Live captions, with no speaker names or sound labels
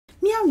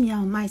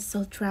Meow, my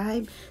soul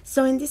tribe.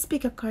 So in this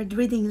pick a card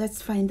reading,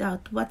 let's find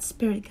out what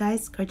spirit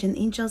guides, guardian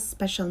angels,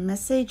 special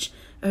message,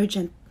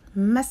 urgent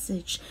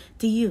message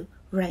to you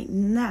right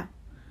now.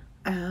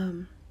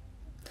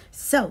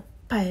 So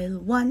pile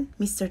 1,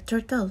 Mr.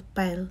 Turtle.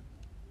 Pile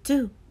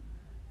 2,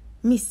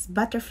 Miss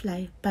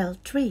Butterfly. Pile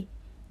 3,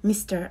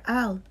 Mr.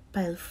 Owl.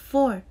 Pile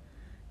 4,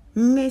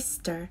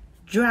 Mr.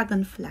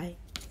 Dragonfly.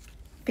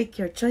 Pick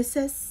your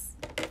choices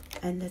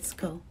and let's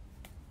go.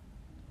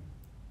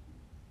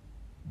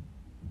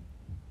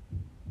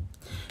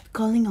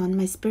 Calling on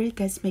my spirit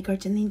guides, my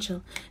guardian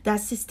angel, the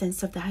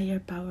assistance of the higher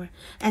power,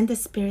 and the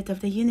spirit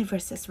of the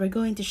universe, as we're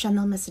going to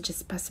channel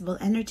messages, possible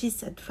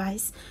energies,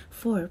 advice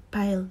for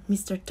pile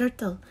Mr.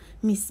 Turtle,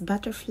 Miss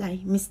Butterfly,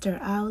 Mr.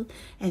 Owl,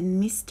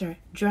 and Mr.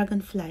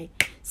 Dragonfly.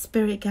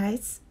 Spirit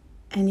guides,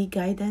 any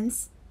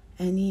guidance,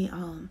 any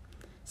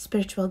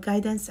spiritual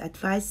guidance,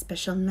 advice,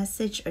 special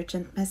message,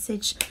 urgent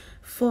message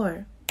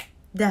for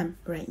them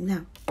right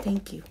now.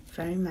 Thank you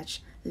very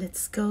much.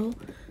 Let's go,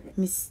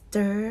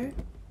 Mr.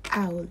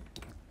 Owl.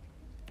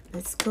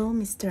 Let's go,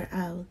 Mr.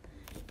 Owl.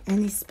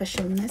 Any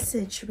special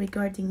message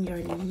regarding your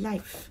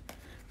life,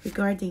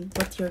 regarding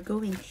what you're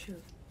going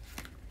through?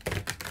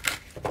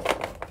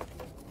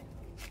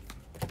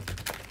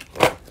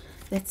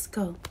 Let's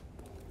go,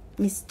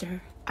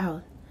 Mr.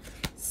 Owl.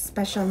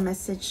 Special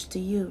message to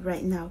you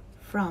right now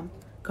from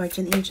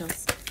guardian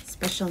angels.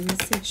 Special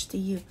message to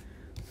you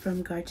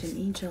from guardian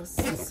angels.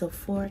 So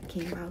 4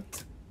 came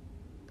out.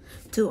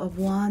 2 of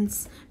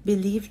Wands.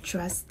 Believe,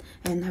 trust,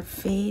 and have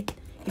faith.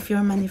 If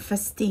you're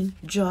manifesting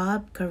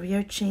job,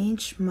 career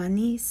change,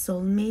 money,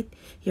 soulmate,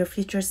 your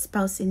future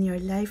spouse in your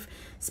life,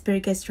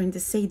 spirit guides trying to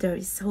say there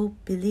is hope.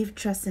 Believe,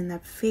 trust, and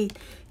have faith.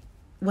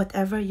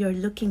 Whatever you're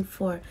looking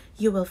for,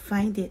 you will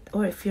find it.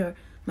 Or if you're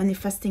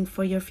manifesting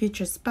for your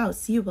future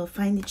spouse, you will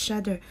find each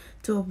other.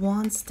 2 of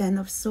Wands, 10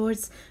 of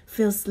Swords.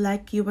 Feels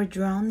like you were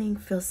drowning,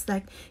 feels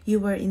like you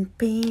were in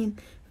pain,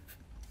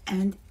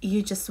 and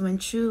you just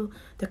went through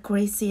the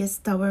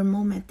craziest tower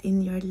moment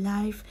in your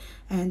life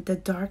and the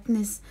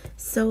darkness.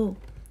 So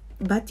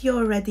but you're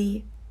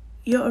already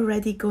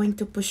going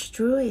to push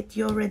through it.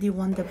 You already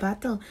won the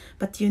battle,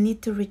 but you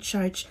need to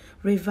recharge,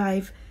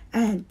 revive,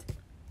 and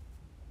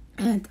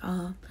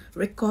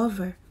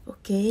recover,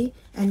 okay,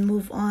 and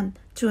move on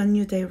to a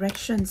new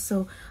direction.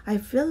 So I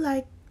feel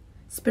like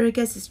spirit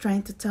guides is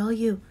trying to tell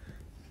you,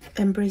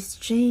 embrace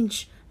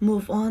change,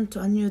 move on to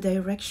a new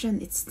direction.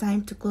 It's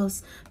time to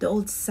close the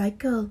old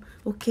cycle,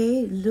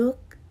 okay?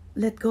 Look,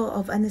 let go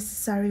of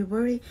unnecessary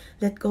worry,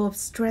 let go of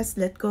stress,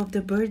 let go of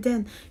the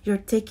burden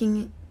you've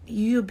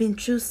been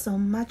through so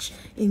much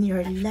in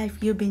your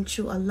life. You've been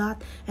through a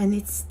lot, and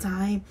it's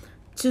time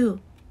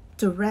to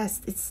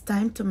rest. It's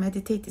time to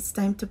meditate. It's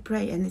time to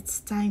pray, and it's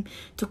time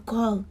to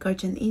call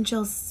guardian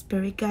angels,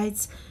 spirit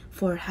guides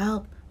for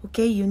help.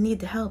 Okay, you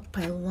need help,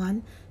 pile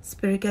 1.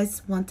 Spirit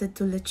guides wanted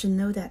to let you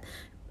know that.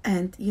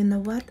 And you know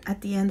what?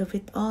 At the end of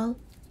it all,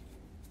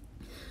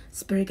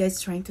 spirit guides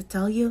trying to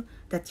tell you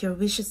that your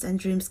wishes and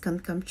dreams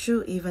can come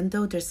true, even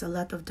though there's a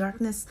lot of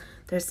darkness,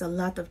 there's a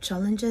lot of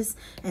challenges,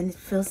 and it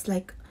feels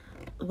like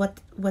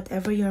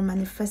whatever you're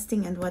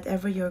manifesting and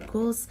whatever your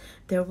goals,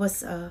 there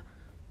was a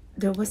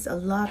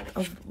lot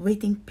of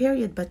waiting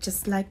period. But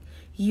just like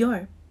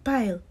your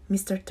pile,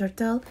 Mr.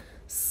 Turtle,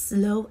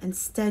 slow and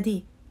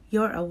steady.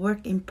 You're a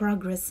work in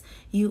progress.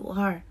 You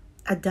are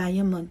a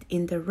diamond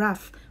in the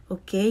rough,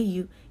 okay?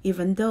 You,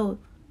 even though,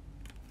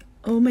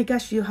 oh my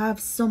gosh, you have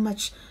so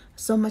much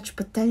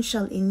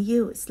potential in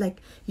you. It's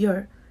like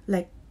you're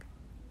like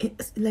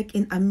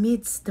in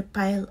amidst the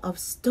pile of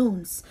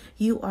stones,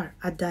 you are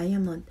a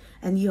diamond,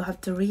 and you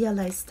have to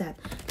realize that.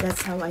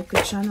 That's how I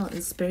could channel.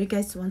 And spirit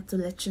guides want to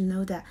let you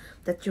know that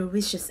your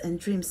wishes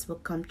and dreams will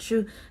come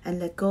true, and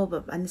let go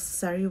of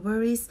unnecessary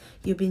worries.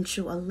 You've been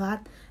through a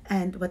lot,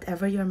 and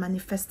whatever you're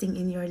manifesting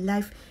in your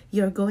life,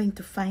 you're going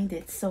to find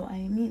it. So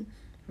I mean,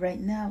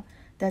 right now,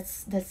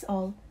 that's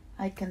all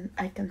I can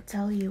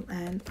tell you.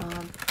 And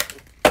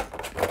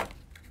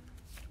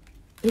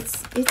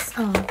it's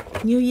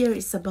new year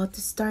is about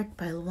to start,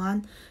 pile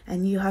 1,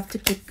 and you have to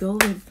keep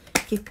going,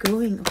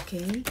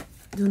 okay?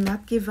 Do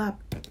not give up,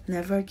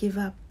 never give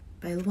up,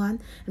 pile 1.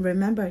 And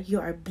remember, you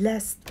are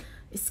blessed.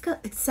 It's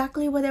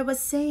exactly what I was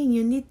saying.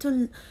 You need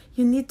to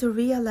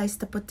realize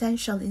the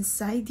potential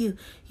inside you.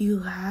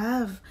 You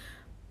are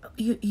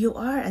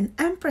an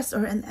empress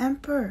or an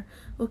emperor,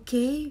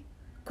 okay?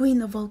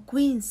 Queen of all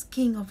queens,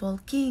 king of all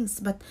kings.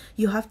 But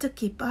you have to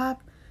keep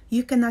up.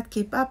 You cannot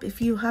keep up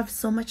if you have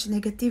so much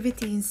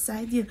negativity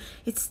inside you.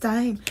 It's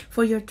time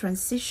for your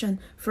transition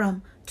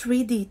from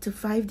 3D to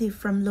 5D,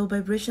 from low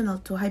vibrational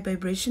to high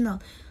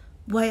vibrational.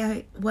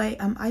 Why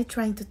am I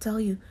trying to tell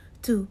you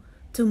to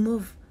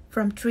move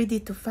from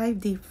 3D to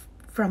 5D,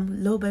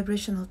 from low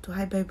vibrational to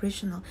high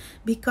vibrational?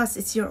 Because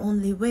it's your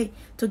only way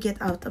to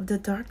get out of the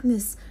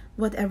darkness.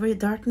 Whatever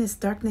darkness,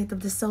 dark night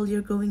of the soul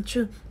you're going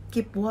through,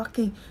 keep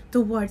walking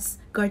towards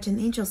guardian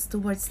angels,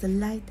 towards the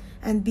light,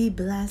 and be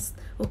blessed,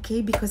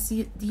 okay? Because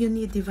you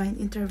need divine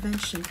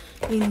intervention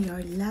in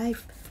your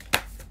life.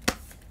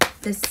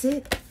 That's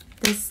it.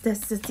 That's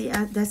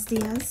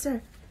the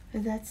answer.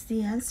 That's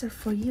the answer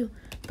for you.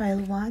 Pile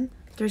 1,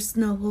 there's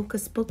no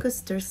hocus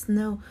pocus, there's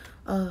no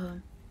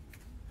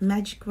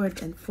magic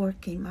word, and 4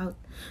 came out.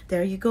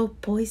 There you go,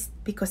 poised,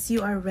 because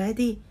you are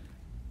ready.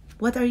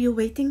 What are you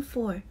waiting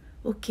for?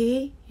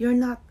 Okay, you're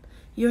not.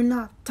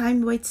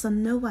 Time waits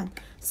on no one.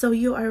 So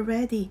you are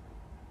ready.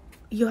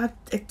 You have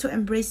to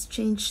embrace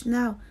change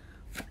now.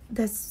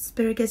 That's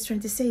Spirit Guides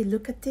trying to say.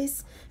 Look at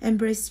this.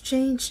 Embrace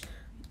change,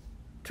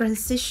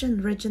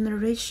 transition,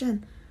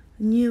 regeneration,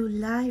 new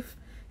life.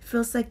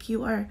 Feels like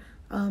you are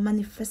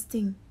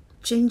manifesting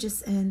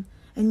changes and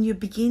new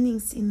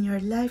beginnings in your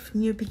life,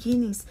 new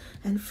beginnings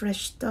and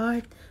fresh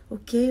start.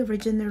 Okay,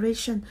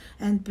 regeneration,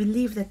 and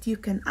believe that you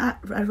can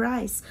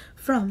arise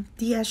from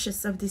the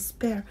ashes of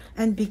despair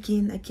and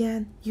begin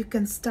again. You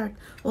can start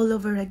all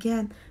over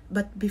again.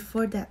 But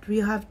before that,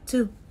 you have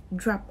to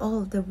drop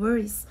all the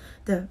worries,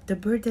 the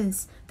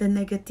burdens, the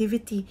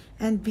negativity,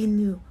 and be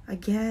new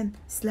again.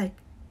 It's like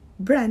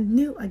brand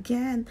new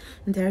again.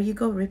 And there you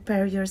go,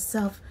 repair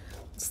yourself.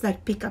 It's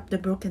like pick up the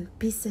broken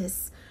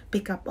pieces,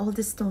 pick up all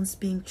the stones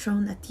being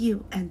thrown at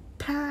you, and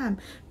bam,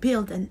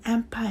 build an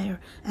empire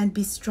and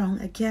be strong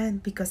again,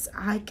 because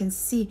I can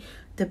see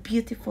the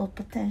beautiful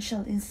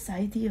potential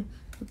inside you.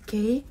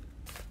 Okay,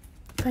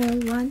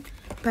 pile 1,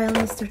 pile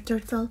Mr.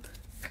 Turtle,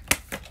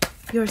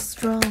 you're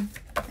strong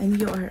and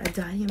you are a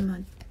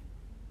diamond.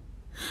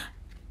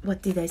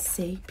 What did I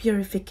say?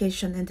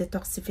 Purification and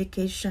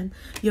detoxification.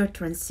 Your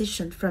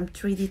transition from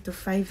 3D to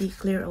 5D.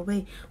 Clear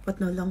away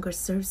what no longer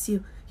serves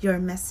you. Your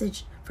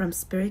message from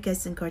Spirit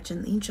Guides and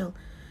Guardian Angel.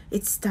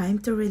 It's time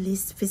to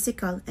release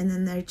physical and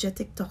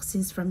energetic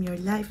toxins from your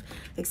life.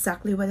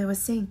 Exactly what I was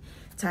saying.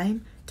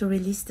 Time to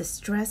release the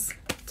stress.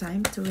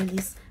 Time to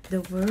release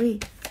the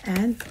worry.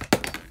 And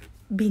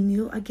be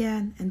new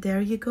again. And there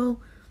you go.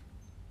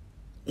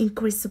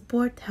 Increased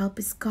support, help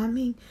is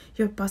coming.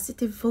 Your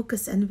positive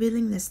focus and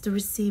willingness to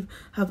receive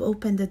have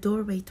opened the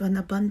doorway to an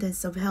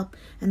abundance of help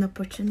and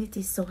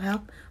opportunities. So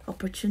help,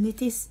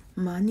 opportunities,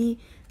 money,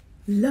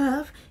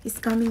 love is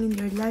coming in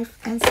your life,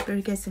 and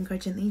Spirit Guides and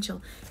Guardian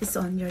Angel is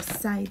on your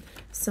side.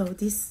 So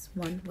this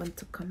one want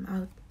to come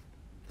out.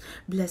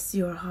 Bless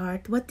your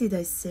heart. What did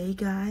I say,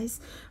 guys?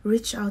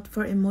 Reach out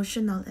for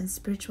emotional and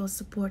spiritual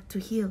support to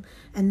heal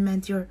and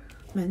mend your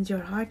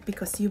heart,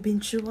 because you've been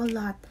through a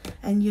lot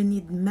and you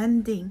need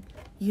mending.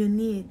 You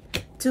need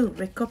to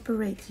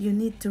recuperate. You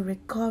need to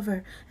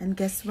recover. And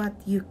guess what?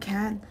 You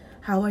can.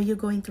 How are you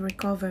going to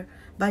recover?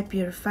 By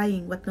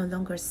purifying what no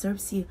longer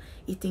serves you,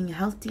 eating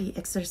healthy,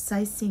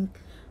 exercising,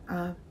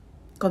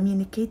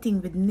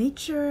 communicating with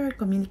nature,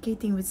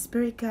 communicating with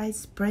spirit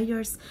guides,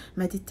 prayers,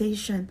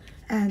 meditation,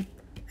 and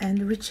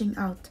reaching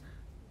out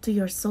to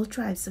your soul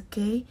tribes.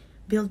 Okay,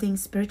 building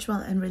spiritual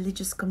and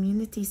religious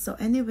community. So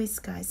anyways,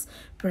 guys,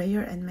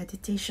 prayer and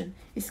meditation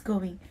is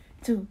going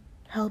to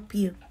help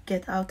you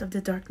get out of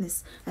the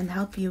darkness and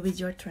help you with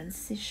your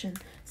transition.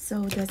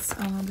 So that's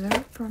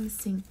very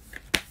promising,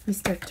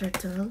 Mr.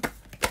 Turtle.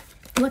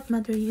 What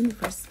Mother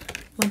Universe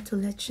want to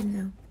let you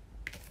know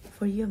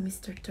for you,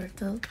 Mr.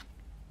 Turtle?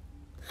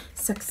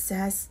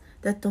 Success,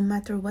 that no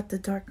matter what the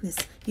darkness,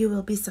 you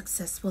will be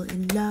successful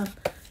in love,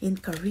 in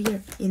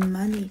career, in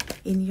money,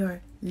 in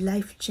your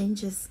life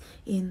changes,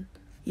 in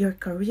your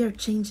career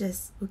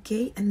changes.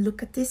 Okay, and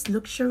look at this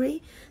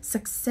luxury,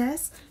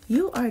 success.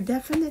 You are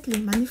definitely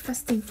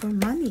manifesting for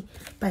money,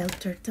 Pile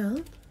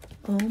Turtle.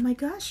 Oh my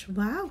gosh,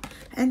 wow.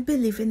 And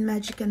believe in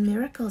magic and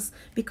miracles,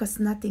 because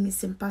nothing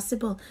is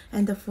impossible,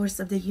 and the force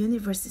of the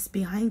universe is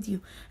behind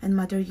you. And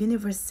Mother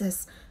Universe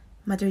says,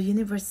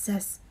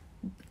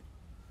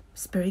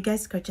 Spirit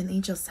Guides, Guardian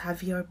Angels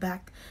have your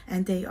back,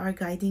 and they are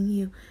guiding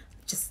you,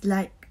 just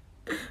like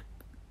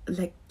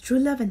true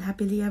love and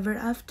happily ever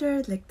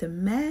after. Like the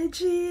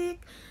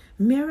magic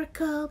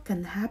miracle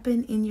can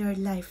happen in your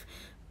life.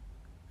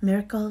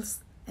 Miracles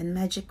and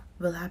magic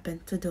will happen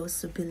to those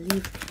who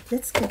believe.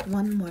 Let's get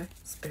one more,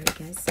 Spirit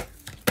Guides.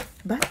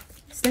 But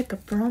it's like a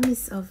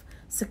promise of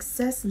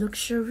success,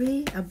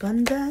 luxury,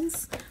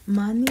 abundance,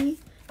 money,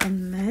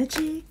 and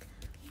magic,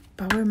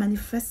 power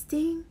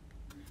manifesting,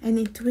 and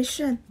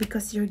intuition,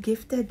 because you're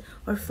gifted,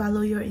 or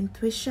follow your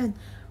intuition,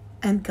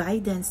 and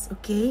guidance.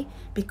 Okay,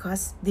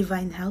 because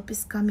divine help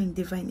is coming,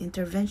 divine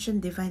intervention,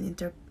 divine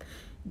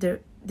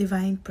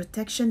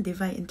protection,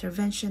 divine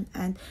intervention,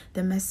 and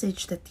the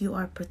message that you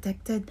are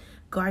protected,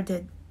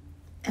 guarded,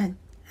 and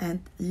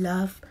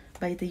loved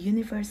by the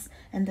universe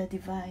and the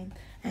divine.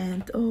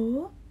 And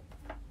oh,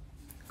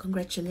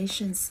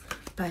 congratulations,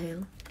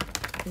 Pile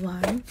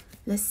 1.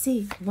 Let's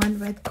see, one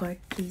red card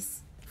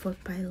please for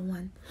Pile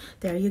 1.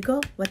 There you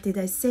go. What did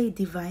I say?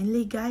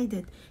 Divinely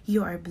guided.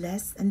 You are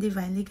blessed and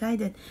divinely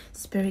guided.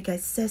 Spirit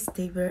Guide says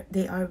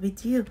they are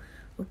with you.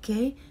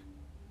 Okay,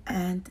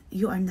 and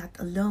you are not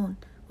alone.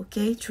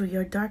 Okay, through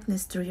your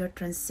darkness, through your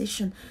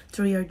transition,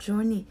 through your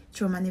journey,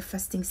 through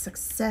manifesting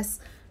success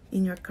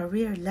in your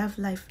career, love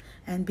life,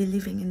 and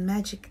believing in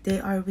magic, they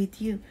are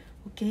with you.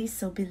 Okay,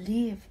 so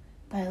believe,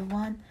 Pile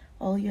 1.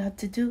 All you have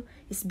to do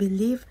is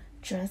believe,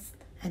 trust,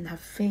 and have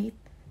faith.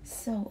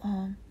 So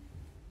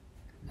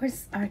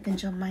Where's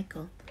Archangel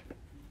Michael?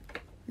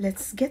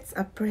 Let's get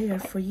a prayer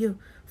for you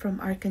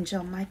from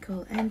Archangel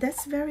Michael. And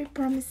that's very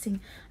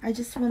promising. I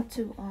just want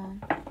to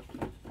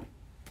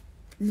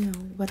know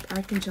what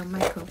Archangel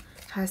Michael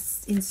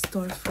has in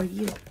store for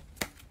you.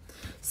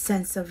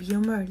 Sense of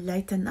humor,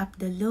 lighten up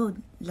the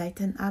load,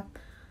 lighten up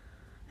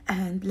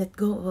and let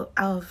go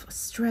of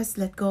stress,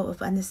 let go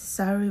of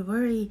unnecessary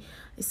worry.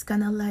 It's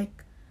kind of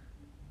like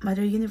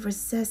Mother Universe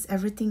says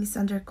everything is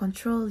under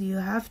control. You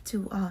have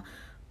to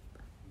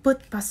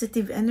put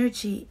positive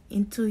energy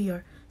into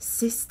your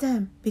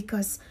system,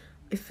 because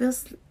it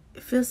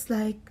feels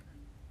like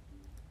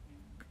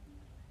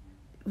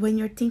when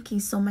you're thinking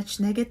so much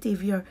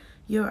negative,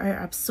 you are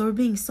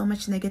absorbing so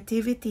much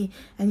negativity,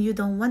 and you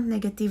don't want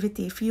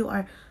negativity. If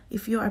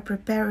you are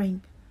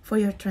preparing for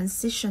your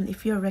transition,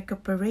 if you're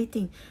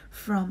recuperating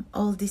from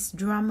all this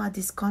drama,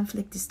 this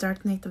conflict, this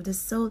dark night of the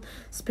soul,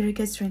 Spirit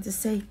guides trying to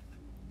say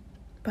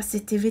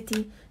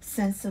positivity,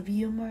 sense of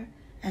humor,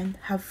 and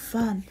have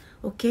fun,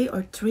 okay?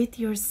 Or treat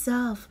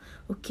yourself,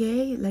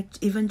 okay? Like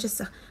even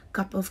just a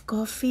cup of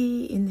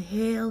coffee,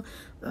 inhale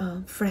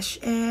fresh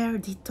air,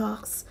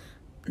 detox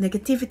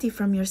negativity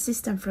from your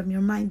system, from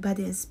your mind,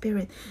 body, and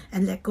spirit,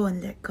 and let go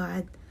and let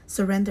God.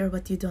 Surrender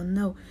what you don't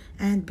know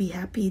and be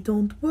happy.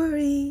 Don't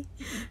worry,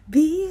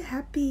 be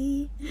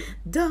happy.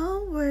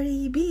 Don't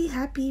worry, be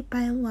happy.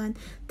 Pile 1.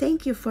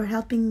 Thank you for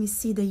helping me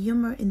see the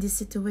humor in this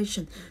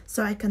situation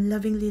so I can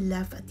lovingly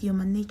laugh at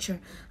human nature.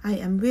 I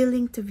am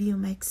willing to view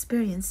my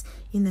experience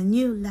in a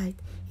new light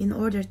in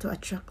order to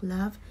attract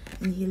love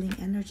and healing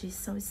energy.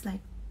 So it's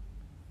like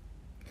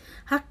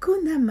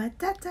Hakuna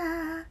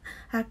Matata,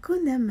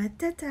 Hakuna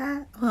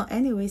Matata. Well,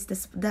 anyways,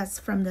 that's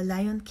from the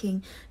Lion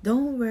King.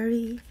 Don't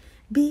worry,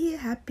 be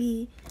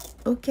happy.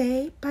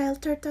 Okay, Pile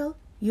Turtle,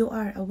 you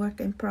are a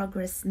work in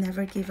progress.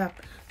 Never give up.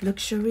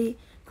 Luxury,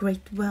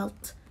 great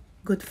wealth,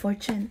 good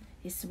fortune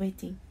is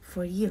waiting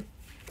for you.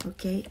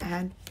 Okay,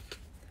 and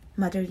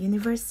Mother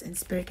Universe and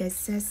Spirit Guide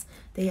says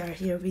they are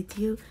here with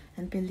you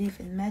and believe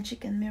in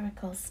magic and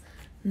miracles.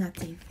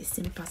 Nothing is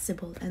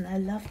impossible, and I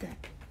love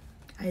that.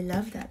 I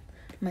love that.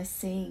 My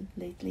saying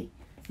lately,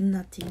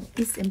 nothing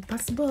is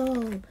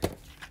impossible.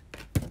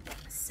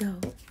 So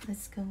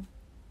let's go.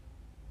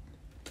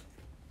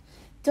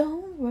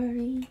 Don't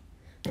worry,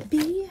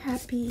 be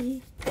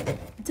happy.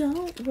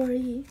 Don't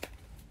worry.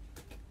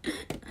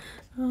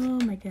 Oh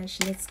my gosh,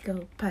 let's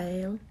go.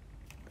 Pile.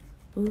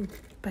 Ooh,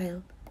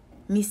 Pile.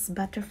 Miss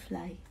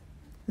Butterfly.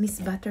 Miss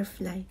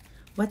Butterfly.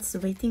 What's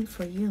waiting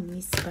for you,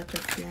 Miss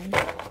Butterfly?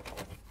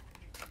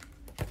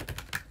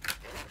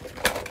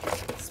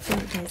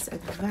 Spirit Guides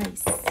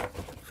advice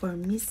for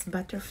Miss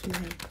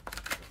Butterfly.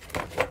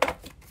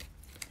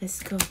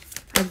 Let's go.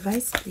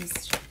 Advice,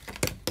 please.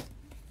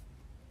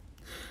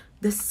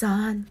 The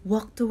sun,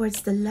 walk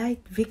towards the light,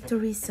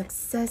 victory,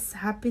 success,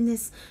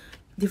 happiness,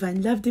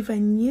 divine love,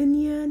 divine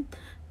union.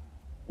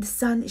 The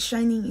sun is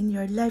shining in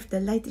your life. The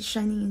light is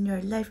shining in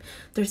your life.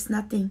 There's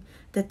nothing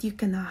that you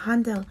cannot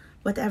handle.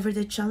 Whatever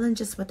the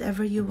challenges,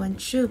 whatever you went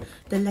through,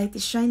 the light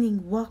is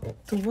shining.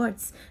 Walk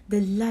towards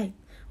the light.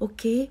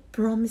 Okay?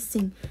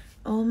 Promising.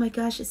 Oh my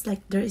gosh, it's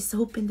like there is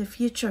hope in the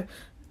future.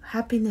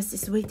 Happiness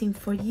is waiting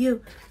for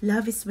you.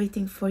 Love is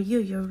waiting for you.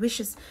 Your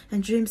wishes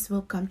and dreams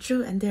will come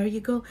true. And there you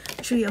go.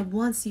 3 of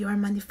Wands, you are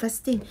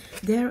manifesting.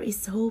 There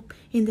is hope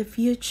in the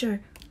future.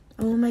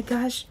 Oh my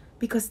gosh,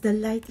 because the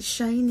light is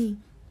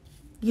shining.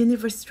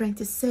 Universe trying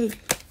to say,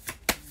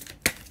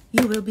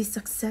 you will be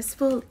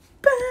successful.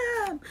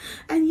 Bam!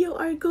 And you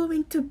are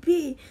going to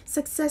be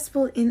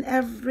successful in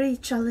every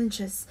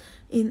challenges,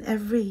 in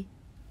every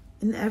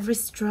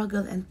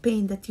struggle and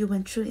pain that you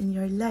went through in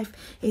your life.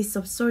 Ace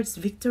of Swords,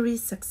 victory,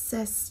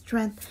 success,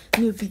 strength,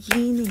 new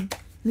beginning,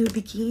 new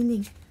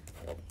beginning.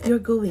 You're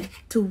going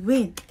to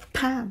win.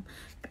 Pam!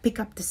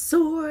 Pick up the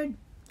sword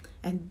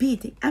and be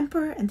the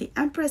Emperor and the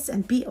Empress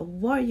and be a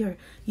warrior.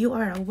 You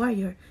are a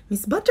warrior.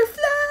 Miss Butterfly!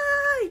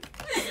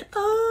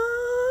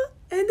 Oh,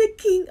 and the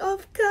King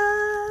of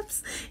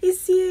Cups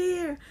is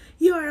here.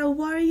 You are a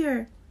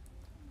warrior.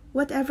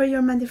 Whatever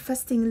you're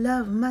manifesting,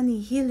 love, money,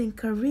 healing,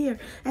 career,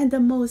 and the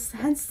most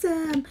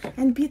handsome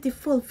and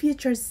beautiful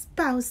future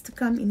spouse to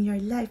come in your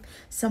life.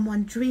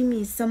 Someone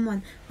dreamy,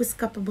 someone who's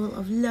capable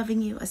of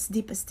loving you as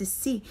deep as the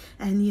sea.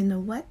 And you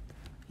know what?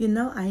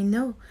 I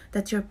know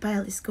that your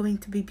pile is going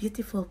to be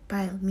beautiful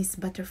pile, Miss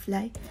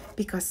Butterfly,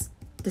 because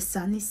the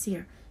sun is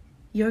here.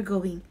 You're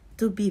going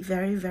to be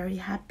very, very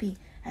happy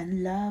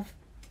and love.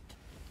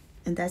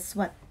 And that's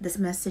what this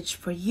message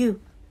for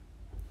you.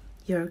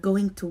 You're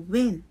going to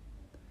win.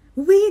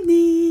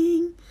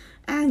 Winning,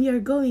 and you're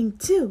going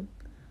to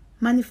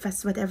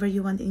manifest whatever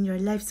you want in your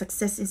life.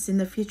 Success is in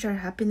the future.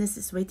 Happiness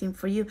is waiting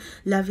for you.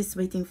 Love is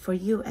waiting for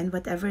you. And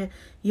whatever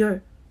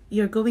you're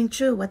going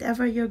through,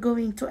 whatever you're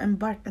going to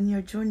embark on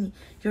your journey,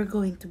 you're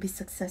going to be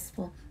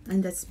successful.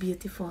 And that's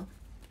beautiful.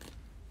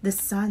 The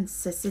sun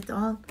says it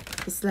all.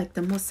 It's like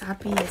the most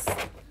happiest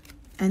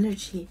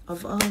energy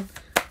of all,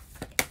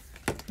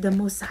 the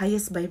most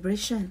highest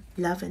vibration,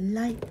 love and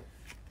light.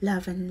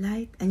 Love and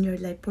light and your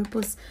life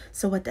purpose.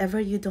 So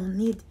whatever you don't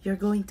need, you're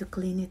going to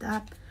clean it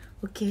up.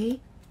 Okay?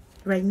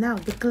 right now.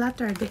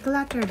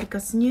 Declutter,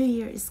 because New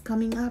Year is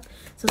coming up.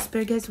 So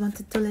Spirit guys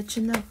wanted to let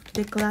you know,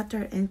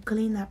 declutter and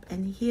clean up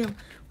and heal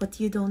what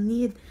you don't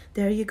need.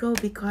 There you go,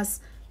 because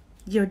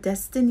your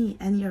destiny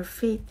and your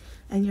fate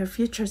and your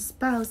future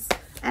spouse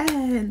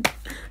and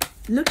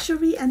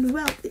luxury and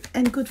wealth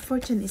and good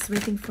fortune is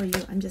waiting for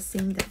you. I'm just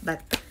saying that.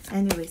 But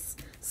anyways,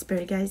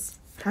 Spirit guys,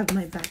 have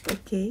my back,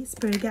 okay?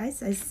 Spirit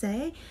guys, I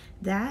say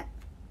that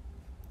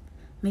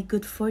may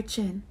good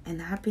fortune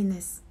and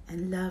happiness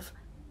and love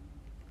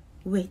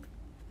wait,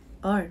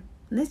 or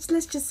let's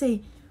just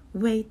say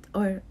wait,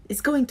 or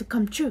it's going to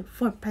come true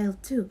for pile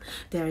 2.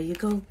 There you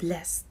go,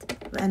 blessed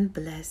and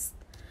blessed.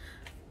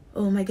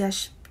 Oh my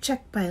gosh,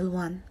 check pile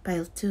 1,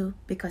 pile 2,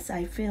 because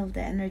I feel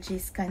the energy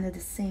is kind of the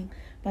same,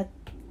 but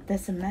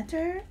doesn't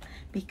matter,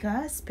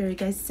 because Spirit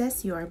guide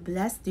says you are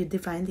blessed, you're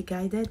divinely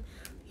guided,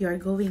 you are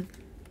going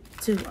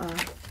to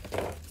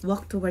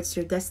walk towards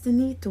your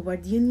destiny,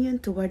 toward union,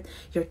 toward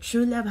your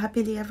true love,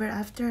 happily ever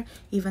after,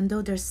 even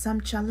though there's some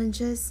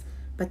challenges,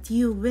 but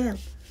you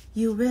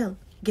will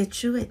get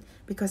through it,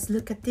 because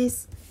look at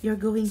this, you're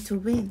going to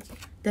win.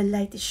 The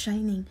light is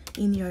shining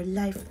in your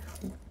life.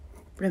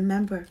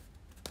 Remember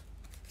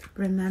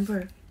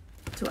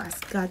to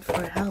ask God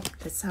for help.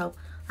 That's how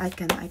I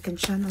can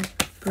channel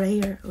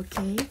prayer,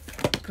 okay?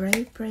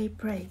 Pray,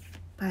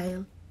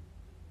 pile.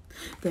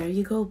 There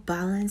you go,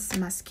 balance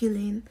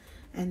masculine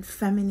and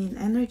feminine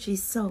energy.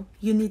 So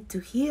you need to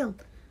heal.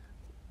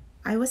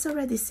 I was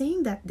already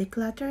saying that,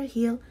 declutter,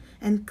 heal,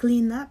 and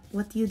clean up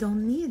what you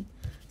don't need.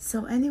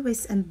 So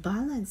anyways, and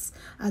balance.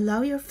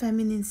 Allow your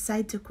feminine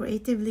side to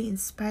creatively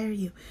inspire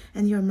you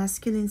and your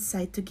masculine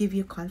side to give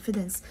you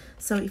confidence.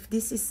 So if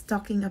this is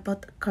talking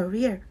about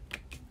career,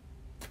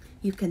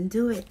 you can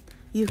do it.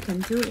 You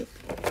can do it.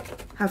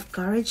 Have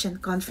courage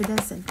and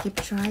confidence and keep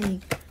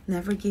trying.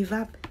 Never give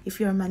up. If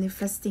you're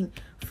manifesting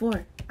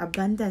for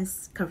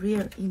abundance,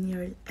 career in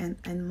your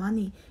and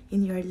money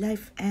in your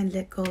life, and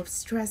let go of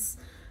stress,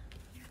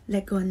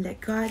 let go and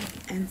let God.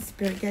 And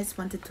Spirit guys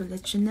wanted to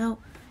let you know,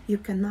 you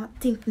cannot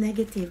think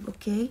negative,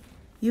 okay?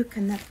 You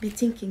cannot be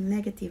thinking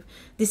negative.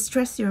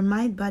 Distress your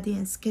mind, body,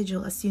 and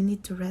schedule as you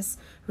need to rest,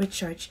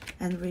 recharge,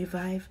 and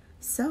revive.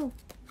 So,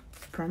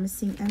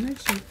 promising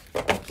energy,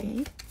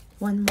 okay?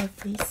 One more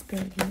please,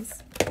 Spirit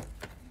guys.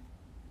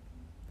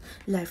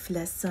 Life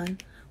lesson.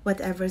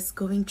 Whatever's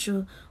going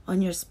through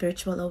on your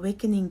spiritual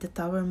awakening, the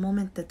tower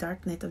moment, the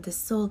dark night of the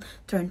soul,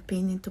 turn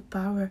pain into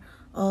power.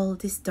 All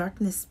this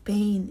darkness,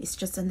 pain is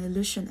just an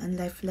illusion and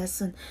life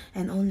lesson,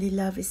 and only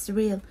love is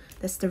real.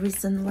 That's the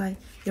reason why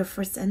your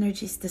first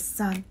energy is the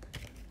sun.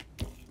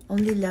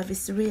 Only love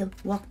is real.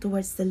 Walk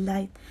towards the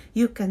light.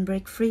 You can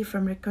break free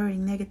from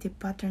recurring negative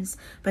patterns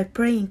by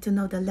praying to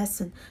know the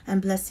lesson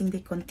and blessing they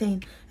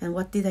contain. And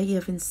what did I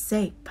even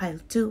say? Pile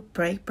 2,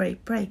 pray,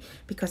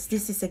 because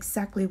this is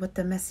exactly what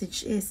the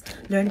message is.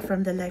 Learn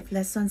from the life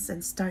lessons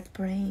and start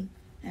praying,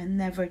 and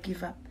never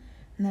give up.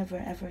 Never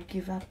ever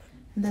give up.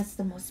 And that's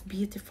the most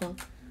beautiful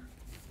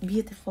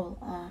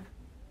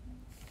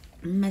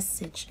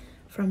message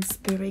from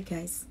Spirit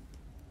guys.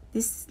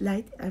 This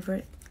light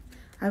ever,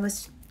 I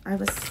was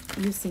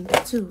using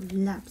 2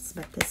 lamps,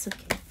 but that's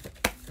okay.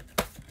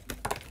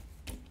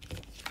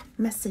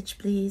 Message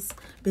please.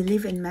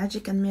 Believe in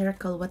magic and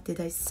miracle. What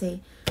did I say?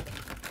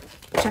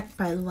 Check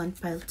pile 1,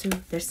 pile 2.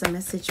 There's a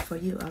message for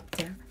you out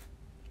there.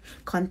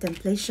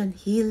 Contemplation,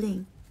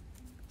 healing,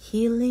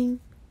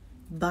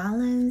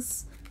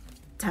 balance,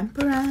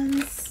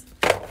 temperance,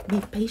 be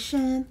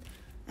patient,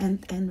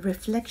 and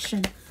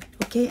reflection,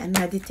 okay, and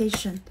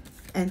meditation,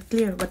 and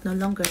clear what no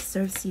longer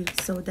serves you.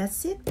 So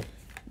that's it.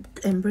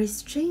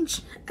 Embrace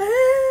change,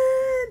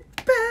 and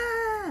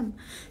bam,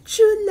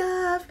 true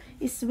love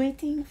is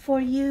waiting for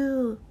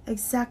you.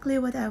 Exactly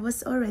what I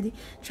was already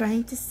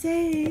trying to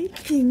say.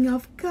 King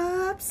of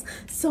Cups,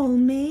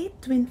 soulmate,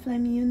 twin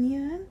flame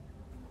union.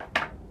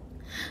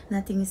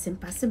 Nothing is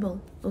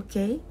impossible,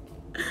 okay?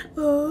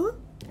 Oh,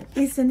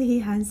 isn't he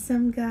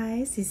handsome,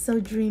 guys? He's so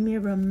dreamy,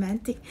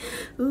 romantic.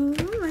 Oh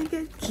my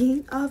God,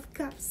 King of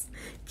Cups,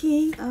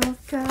 King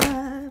of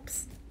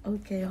Cups.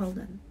 Okay, hold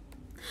on.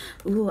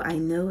 Ooh, I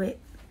know it.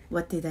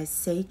 What did I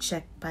say?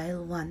 Check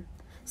pile 1.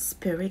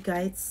 Spirit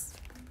guides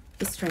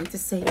is trying to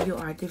say you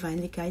are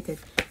divinely guided.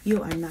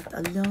 You are not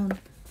alone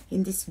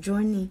in this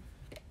journey.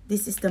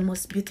 This is the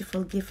most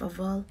beautiful gift of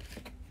all.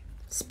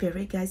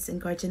 Spirit guides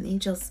and guardian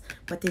angels,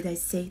 what did I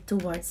say?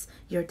 Towards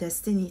your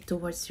destiny,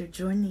 towards your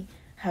journey.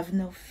 Have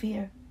no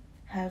fear.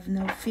 Have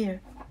no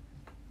fear.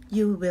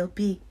 You will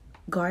be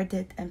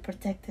guarded and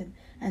protected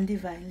and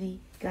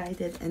divinely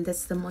guided. And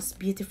that's the most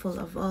beautiful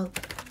of all.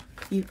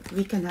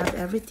 We can have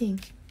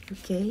everything,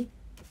 okay?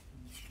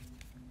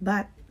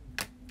 But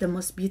the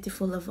most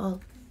beautiful of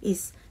all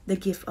is the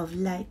gift of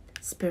light,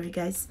 Spirit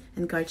guides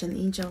and guardian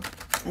angel,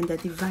 and the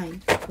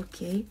divine,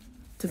 okay?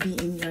 To be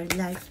in your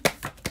life.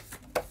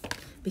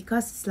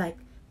 Because it's like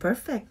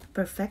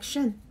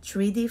perfection,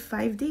 3D,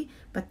 5D,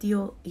 but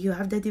you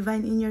have the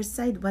divine in your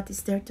side. What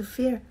is there to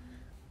fear?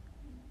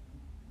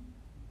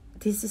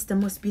 This is the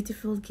most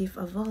beautiful gift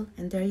of all.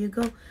 And there you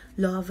go.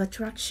 Law of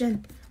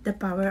attraction. the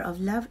power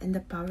of love and the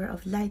power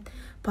of light.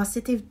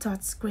 Positive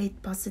thoughts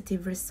create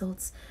positive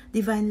results.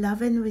 Divine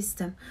love and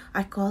wisdom,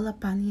 I call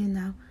upon you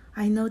now.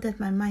 I know that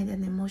my mind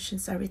and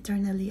emotions are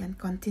eternally and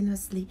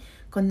continuously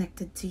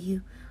connected to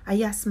you.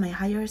 I ask my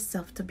higher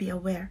self to be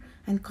aware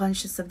and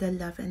conscious of the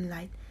love and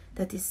light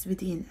that is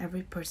within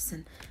every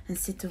person and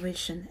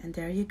situation. And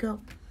there you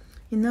go.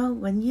 You know,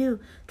 when you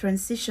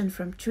transition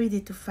from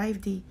 3D to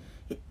 5D,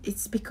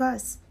 it's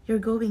because you're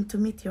going to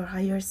meet your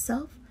higher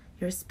self,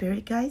 your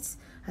spirit guides,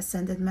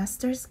 ascended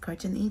masters,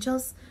 guardian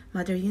angels,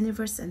 Mother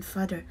Universe, and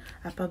Father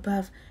up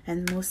above.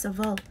 And most of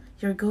all,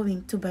 you're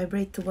going to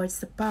vibrate towards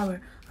the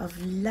power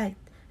of light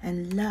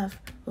and love,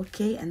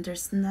 okay? And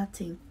there's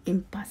nothing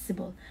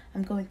impossible.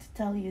 I'm going to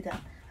tell you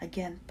that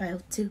again,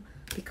 pile 2,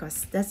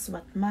 because that's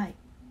what my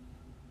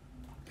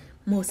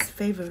most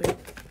favorite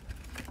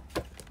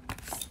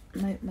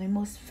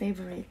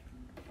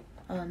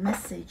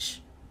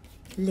message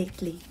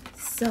lately.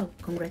 So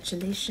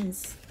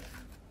congratulations,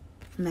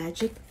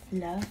 magic,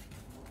 love,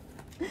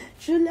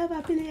 true love,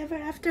 happily ever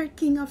after.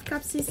 King of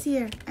Cups is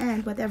here,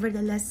 and whatever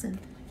the lesson,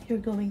 you're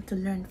going to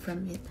learn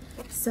from it.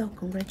 So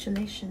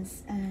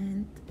congratulations.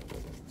 And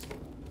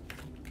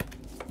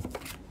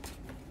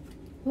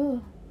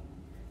oh,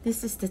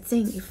 this is the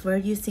thing, if we're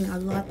using a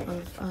lot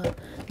of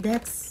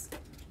decks,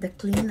 the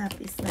cleanup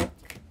is like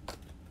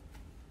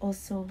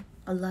also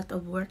a lot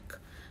of work.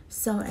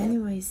 So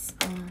anyways,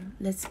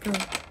 let's go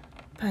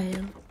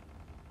pile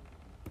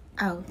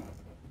out.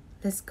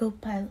 Let's go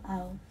pile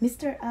out.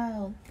 Mr.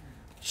 Owl,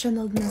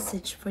 channeled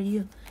message for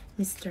you.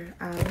 Mr.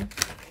 Owl,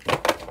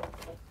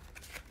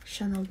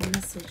 channeled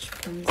message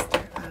from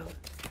Mr. Owl.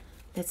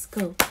 Let's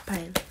go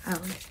pile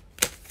out.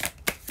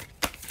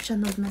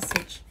 Channeled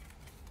message.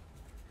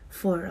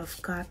 4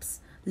 of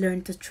Cups.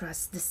 Learn to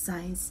trust the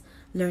signs.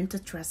 Learn to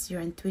trust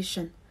your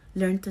intuition.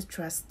 Learn to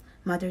trust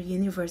Mother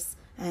Universe,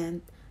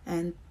 and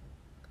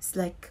it's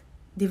like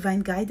divine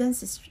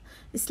guidance.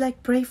 It's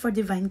like pray for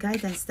divine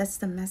guidance. That's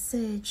the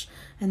message.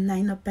 And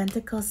 9 of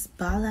Pentacles,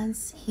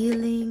 balance,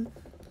 healing,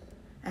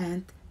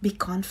 and be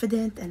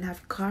confident and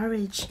have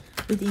courage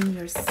within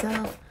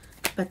yourself.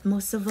 But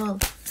most of all,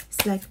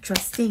 it's like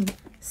trusting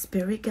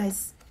spirit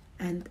guides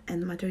and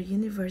Mother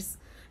Universe.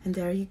 And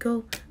there you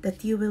go,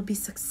 that you will be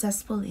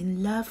successful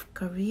in love,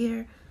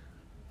 career,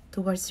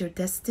 towards your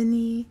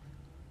destiny,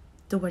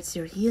 towards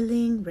your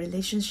healing,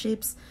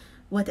 relationships,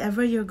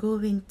 whatever you're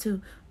going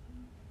to,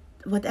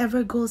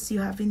 whatever goals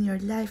you have in your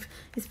life.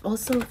 It's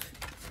also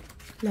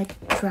like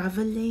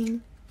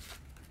traveling,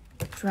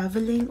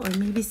 or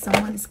maybe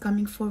someone is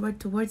coming forward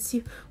towards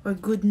you, or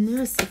good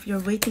news if you're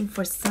waiting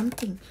for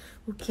something,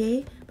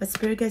 okay? But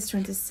Spirit Guide is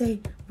trying to say,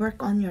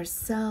 work on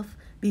yourself,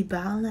 be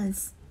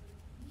balanced.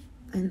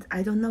 And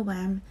I don't know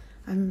why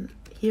I'm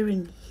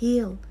hearing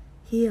heal,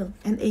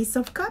 and Ace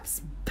of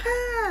Cups,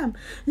 bam,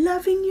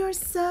 loving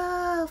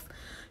yourself.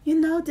 You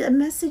know, the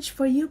message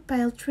for you,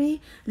 pile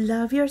 3,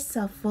 love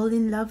yourself, fall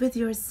in love with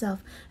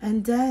yourself,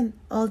 and then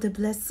all the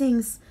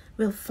blessings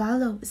will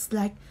follow. It's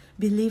like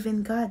believe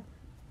in God,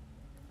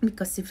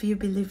 because if you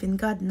believe in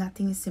God,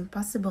 nothing is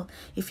impossible.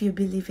 If you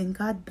believe in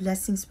God,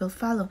 blessings will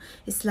follow.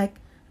 It's like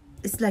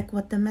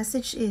what the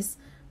message is,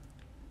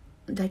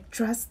 like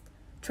trust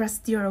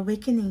your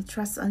awakening,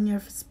 trust on your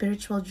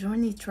spiritual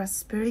journey, trust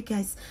spirit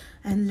guides,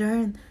 and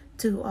learn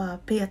to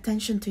pay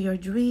attention to your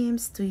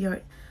dreams, to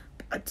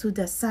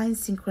the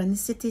signs,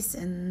 synchronicities,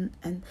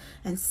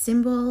 and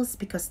symbols,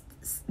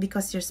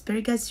 because your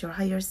spirit guides, your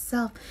higher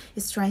self,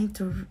 is trying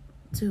to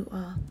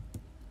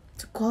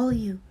call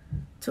you,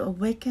 to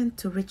awaken,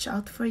 to reach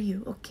out for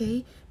you,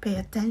 okay? Pay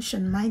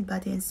attention, mind,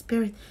 body, and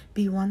spirit.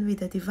 Be one with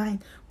the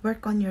divine.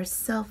 Work on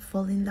yourself,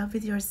 fall in love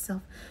with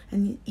yourself,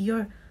 and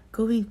you're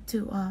going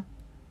to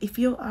if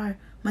you are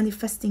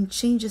manifesting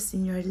changes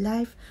in your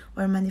life,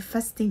 or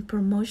manifesting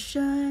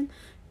promotion,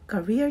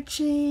 career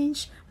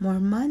change, more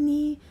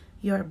money,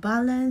 your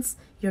balance,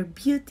 your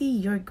beauty,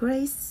 your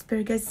grace,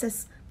 Spirit Guide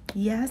says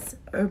yes,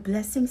 or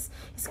blessings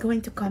is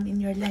going to come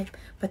in your life.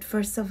 But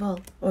first of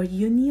all, or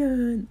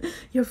union,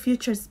 your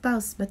future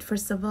spouse. But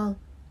first of all,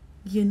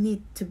 you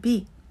need to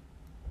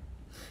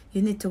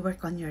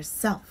work on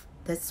yourself.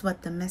 That's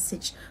what the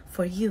message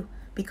for you.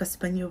 Because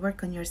when you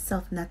work on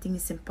yourself, nothing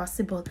is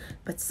impossible.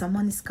 But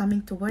someone is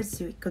coming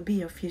towards you. It could be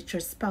your future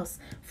spouse.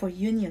 For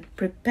union,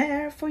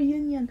 prepare for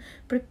union.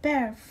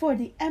 Prepare for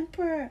the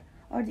Emperor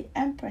or the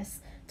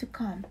Empress to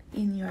come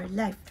in your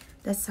life.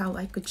 That's how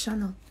I could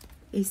channel.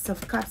 Ace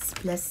of Cups,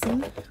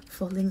 blessing,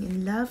 falling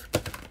in love,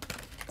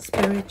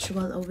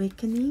 spiritual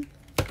awakening,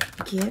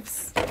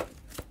 gifts.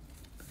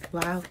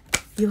 Wow,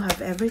 you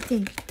have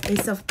everything.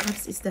 Ace of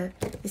Cups is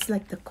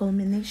like the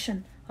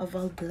culmination of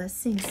all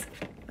blessings.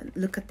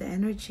 Look at the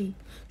energy.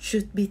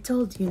 Truth be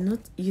told, you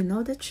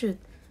know the truth.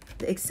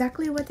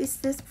 Exactly what is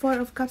this 4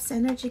 of Cups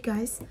energy,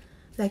 guys?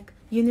 Like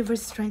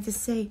universe is trying to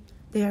say,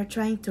 they are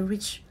trying to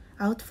reach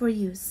out for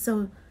you.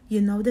 So you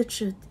know the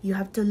truth. You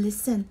have to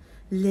listen,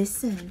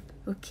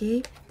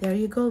 okay? There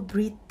you go.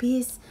 Breathe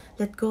peace.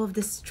 Let go of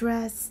the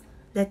stress.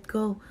 Let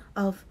go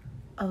of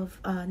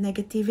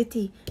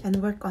negativity,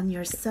 and work on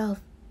yourself.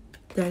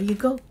 There you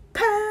go.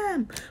 Pam!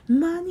 bam,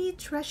 money,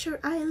 treasure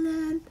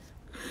island,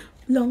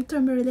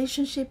 long-term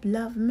relationship,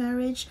 love,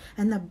 marriage,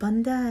 and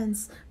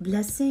abundance,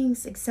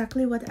 blessings.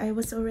 Exactly what I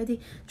was already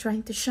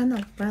trying to channel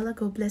a while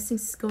ago.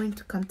 Blessings is going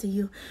to come to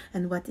you.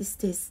 And what is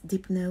this?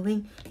 Deep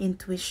knowing,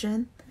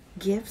 intuition,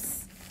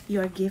 gifts.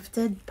 You are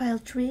gifted, pile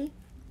 3.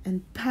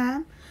 And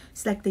bam,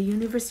 it's like the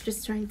universe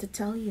just trying to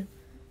tell you,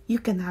 you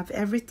can have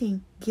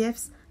everything.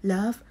 Gifts,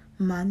 love,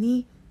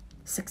 money,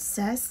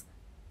 success,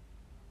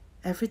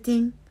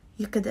 everything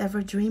you could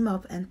ever dream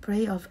of and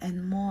pray of,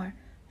 and more.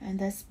 And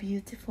that's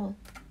beautiful.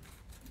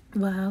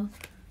 Wow,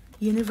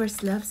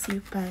 universe loves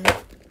you,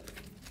 pile.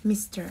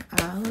 Mr.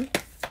 Owl.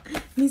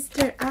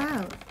 Mr.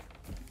 Owl.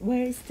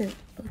 Where is the...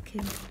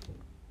 Okay.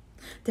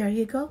 There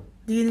you go.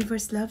 The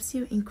universe loves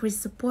you. Increase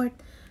support.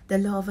 The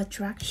law of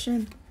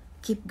attraction.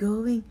 Keep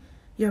going.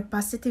 Your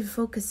positive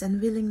focus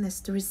and willingness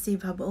to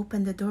receive have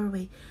opened the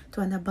doorway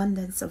to an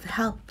abundance of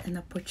help and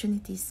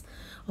opportunities.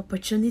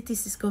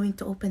 Opportunities is going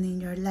to open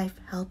in your life.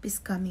 Help is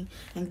coming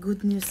and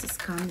good news is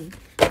coming.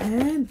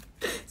 And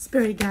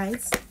spirit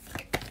guides,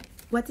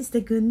 what is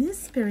the good news,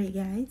 spirit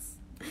guides?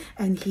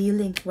 And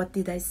healing. What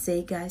did I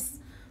say, guys?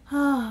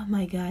 Oh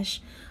my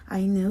gosh.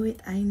 I know it.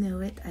 I know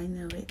it. I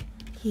know it.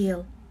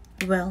 Heal.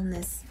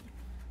 Wellness.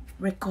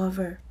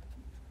 Recover.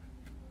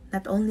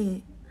 Not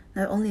only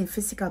in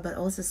physical, but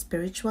also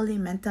spiritually,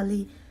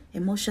 mentally,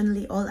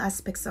 emotionally, all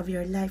aspects of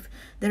your life.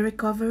 The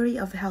recovery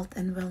of health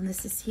and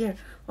wellness is here.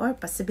 Or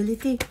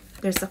possibility,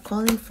 there's a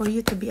calling for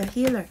you to be a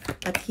healer,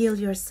 but heal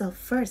yourself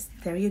first.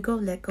 There you go.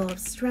 Let go of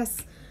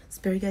stress.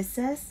 Spirit guide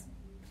says,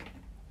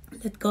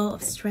 let go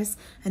of stress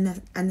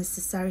and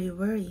unnecessary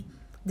worry.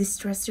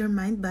 Distress your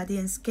mind, body,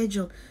 and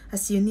schedule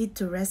as you need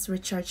to rest,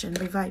 recharge, and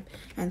revive.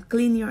 And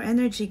clean your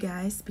energy,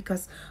 guys,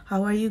 because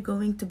how are you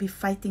going to be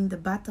fighting the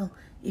battle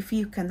if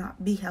you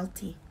cannot be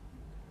healthy?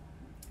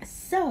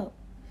 So,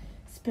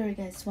 spirit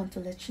guides want to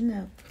let you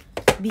know,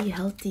 be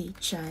healthy,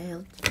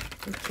 child.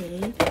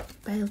 Okay,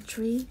 pile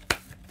 3.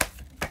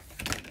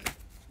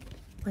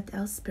 What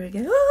else, spirit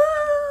guide?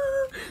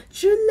 Oh,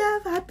 true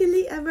love,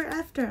 happily ever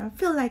after. I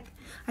feel like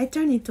I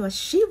turn into a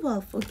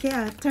she-wolf. Okay,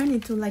 I turn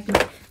into like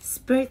my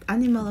spirit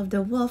animal of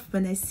the wolf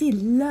when I see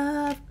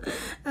love.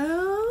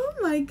 Oh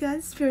my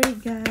god,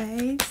 spirit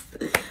guides.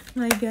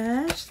 My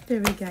gosh,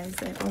 spirit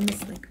guides. I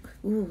almost like,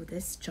 ooh,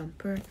 this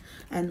jumper.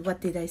 And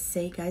what did I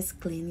say, guys?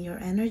 Clean your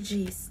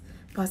energies.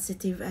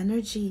 Positive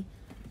energy.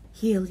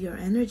 Heal your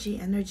energy.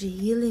 Energy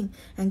healing.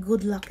 And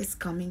good luck is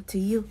coming to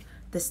you.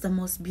 That's the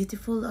most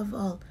beautiful of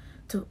all.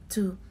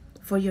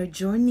 For your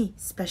journey,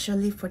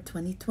 especially for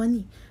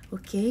 2020.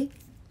 Okay?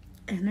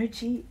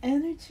 Energy,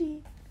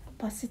 energy,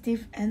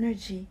 positive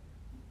energy.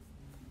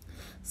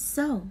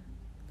 So,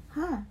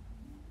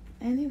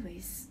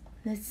 anyways,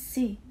 let's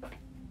see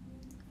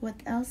what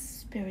else,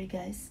 spirit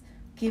guys.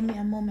 Give me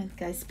a moment,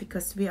 guys,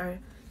 because we are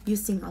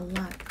using a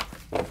lot.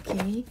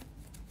 Okay,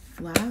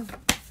 wow,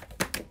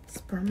 it's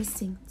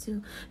promising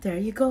too. There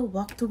you go.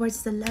 Walk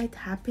towards the light.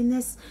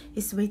 Happiness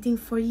is waiting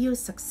for you.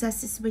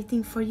 Success is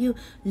waiting for you.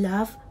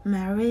 Love,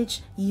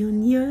 marriage,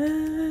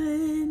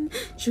 union,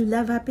 true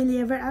love, happily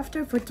ever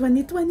after for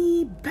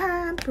 2020.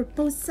 Bam,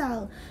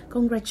 proposal.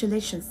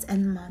 Congratulations.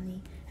 And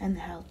money and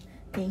health.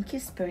 Thank you,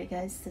 spirit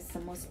guys. That's the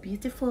most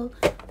beautiful,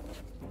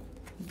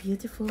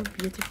 beautiful,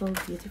 beautiful,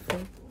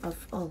 beautiful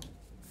of all.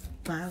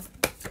 Wow.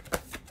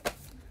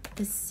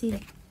 Let's see.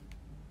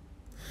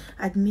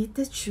 Admit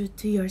the truth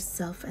to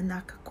yourself and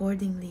act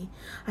accordingly.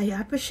 I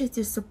appreciate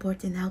your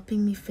support in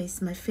helping me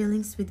face my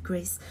feelings with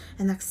grace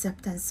and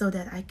acceptance so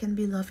that I can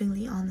be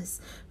lovingly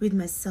honest with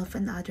myself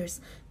and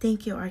others.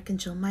 Thank you,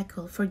 Archangel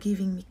Michael, for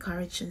giving me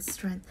courage and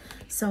strength.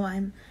 So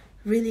I'm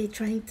really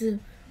trying to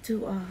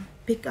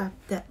pick up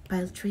that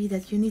pile 3,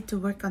 that you need to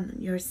work on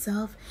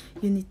yourself.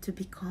 You need to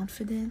be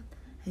confident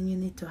and you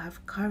need to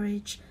have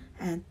courage,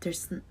 and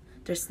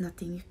there's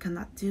nothing you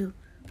cannot do.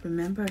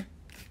 Remember,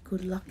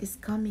 good luck is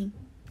coming.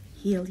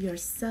 Heal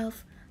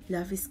yourself.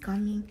 Love is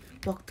coming.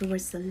 Walk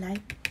towards the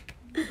light.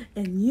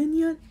 And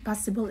union,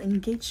 possible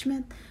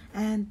engagement,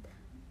 and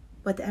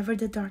whatever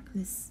the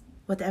darkness,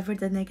 whatever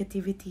the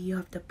negativity, you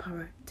have the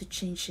power to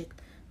change it.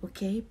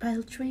 Okay,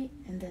 pile 3,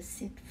 and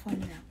that's it for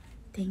now.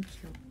 Thank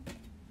you.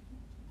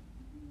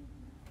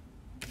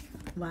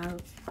 Wow.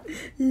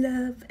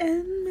 Love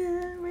and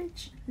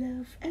marriage.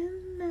 Love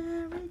and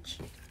marriage.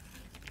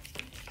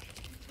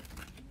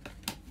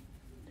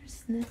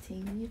 There's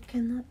nothing you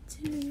cannot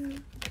do.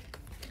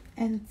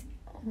 And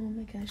oh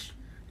my gosh,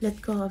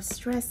 let go of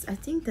stress. I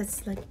think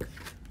that's like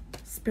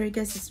spirit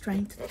guys is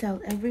trying to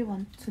tell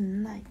everyone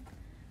tonight.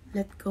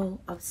 Let go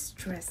of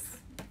stress.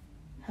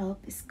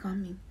 Help is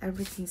coming.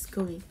 Everything's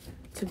going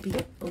to be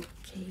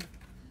okay.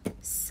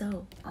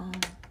 So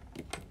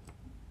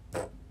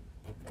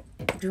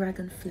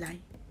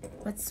dragonfly,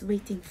 what's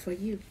waiting for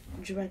you?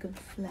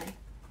 Dragonfly,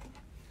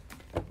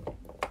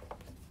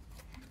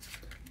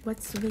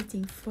 what's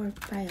waiting for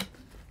pile?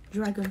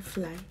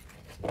 Dragonfly,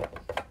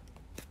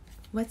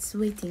 what's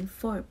waiting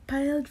for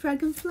pile?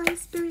 Dragonfly,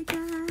 spirit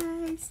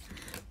guys,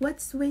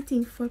 what's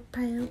waiting for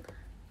pile?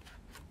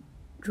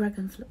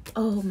 Dragonfly.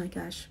 Oh my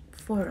gosh,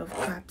 4 of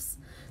cups.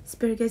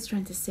 Spirit guides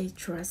trying to say,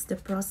 trust the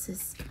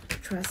process,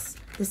 trust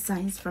the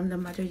signs from the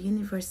Mother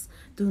Universe.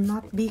 Do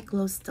not be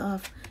closed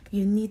off.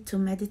 You need to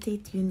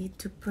meditate, you need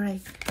to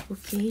pray,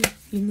 okay?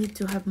 You need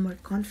to have more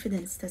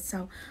confidence. That's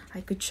how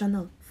I could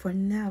channel for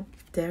now.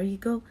 There you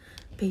go.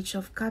 Page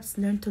of Cups,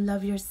 learn to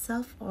love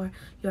yourself, or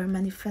you are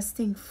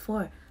manifesting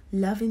for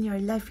love in your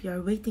life. You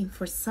are waiting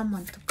for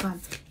someone to come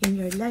in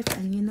your life.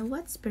 And you know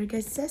what? Spirit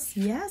guide says,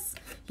 yes,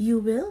 you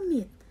will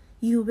meet.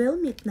 You will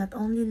meet not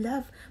only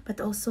love, but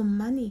also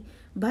money.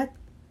 But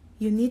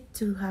you need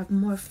to have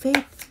more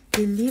faith.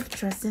 Believe,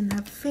 trust, and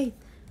have faith.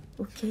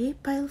 Okay,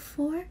 pile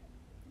 4?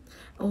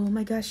 Oh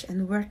my gosh,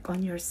 and work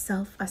on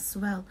yourself as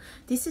well.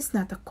 This is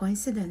not a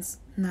coincidence.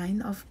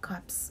 9 of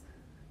Cups.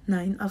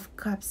 9 of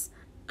Cups.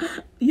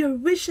 Your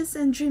wishes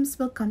and dreams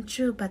will come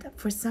true, but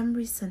for some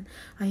reason,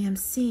 I am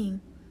seeing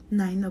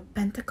 9 of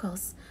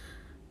Pentacles.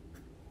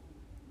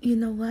 You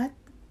know what?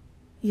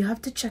 You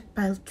have to check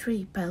pile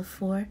 3, pile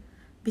 4,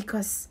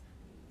 because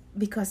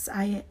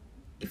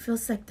it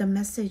feels like the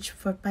message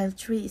for pile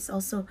 3 is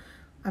also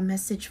a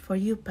message for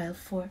you, pile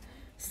 4.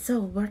 So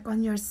work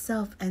on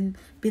yourself and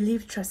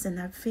believe, trust, and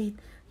have faith.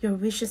 Your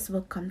wishes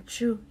will come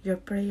true. Your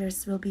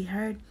prayers will be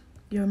heard.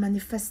 You're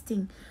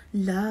manifesting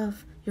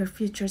love, your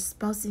future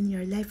spouse in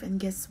your life. And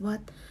guess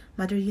what?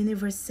 Mother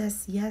Universe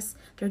says, yes,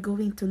 they're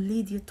going to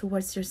lead you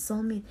towards your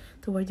soulmate,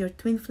 toward your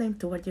twin flame,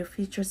 toward your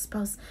future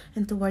spouse,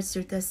 and towards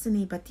your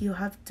destiny. But you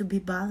have to be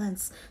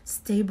balanced,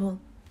 stable,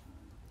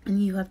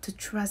 and you have to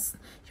trust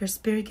your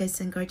spirit guides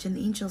and guardian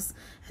angels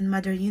and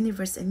Mother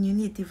Universe, and you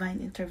need divine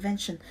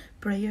intervention,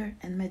 prayer,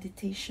 and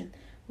meditation,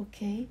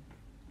 okay?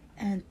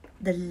 And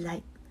the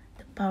light,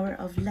 the power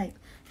of light,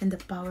 and the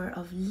power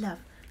of love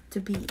to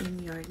be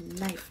in your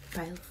life.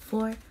 Pile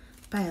 4,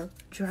 pile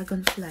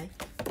Dragonfly.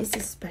 This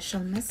is a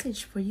special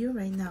message for you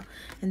right now.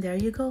 And there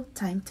you go.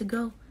 Time to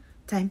go.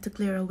 Time to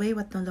clear away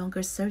what no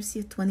longer serves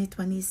you.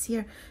 2020 is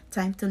here.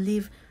 Time to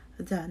leave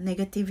the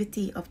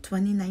negativity of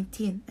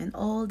 2019 and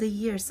all the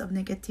years of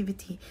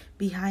negativity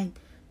behind.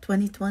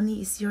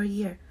 2020 is your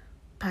year.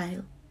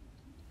 Pile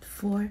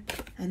 4,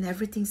 and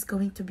everything's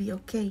going to be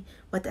okay.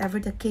 Whatever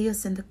the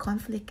chaos and the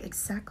conflict,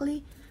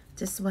 exactly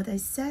just what I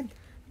said.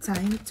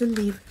 Time to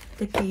leave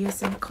the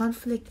chaos and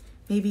conflict.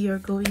 Maybe you're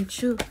going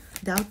through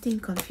doubting,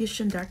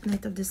 confusion, dark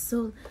night of the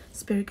soul.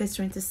 Spirit guides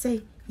trying to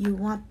say, you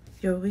want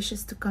your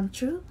wishes to come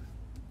true?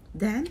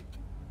 Then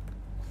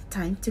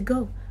time to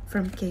go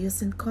from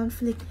chaos and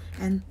conflict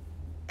and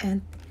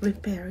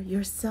repair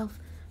yourself.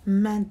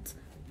 Mend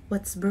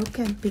what's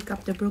broken. Pick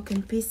up the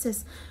broken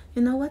pieces.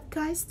 You know what,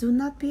 guys? Do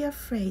not be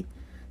afraid.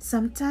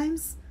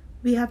 Sometimes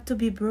we have to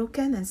be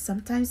broken, and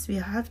sometimes we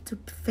have to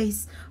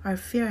face our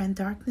fear and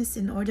darkness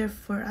in order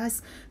for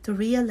us to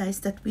realize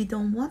that we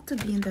don't want to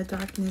be in the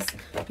darkness.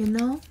 You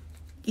know,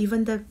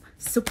 even the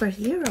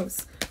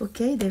superheroes,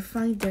 okay, they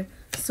find their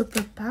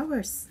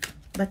superpowers,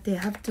 but they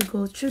have to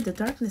go through the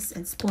darkness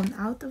and spawn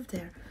out of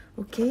there,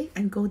 okay,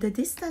 and go the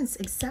distance.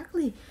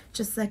 Exactly,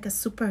 just like a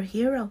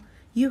superhero,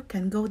 you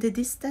can go the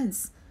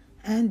distance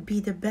and be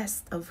the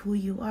best of who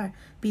you are,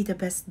 be the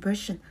best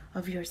version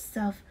of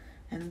yourself.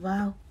 And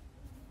wow,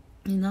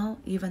 you know,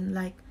 even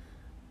like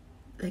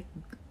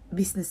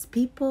business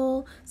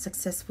people,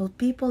 successful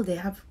people, they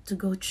have to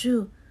go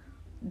through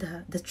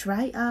the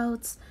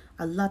tryouts,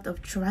 a lot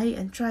of try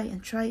and try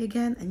and try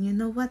again. And you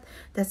know what,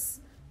 it's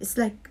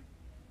like,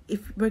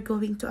 if we're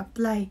going to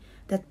apply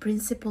that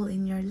principle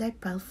in your life,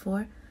 pile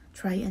 4,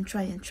 try and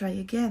try and try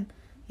again.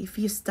 If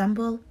you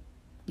stumble,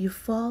 you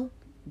fall,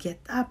 get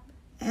up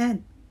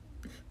and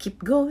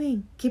keep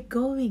going, keep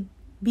going.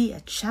 Be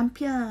a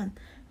champion,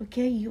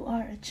 okay? You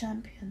are a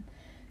champion.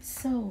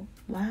 So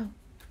wow,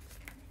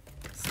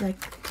 it's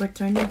like we're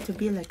turning to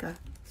be like a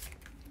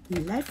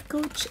life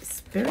coach,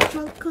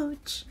 spiritual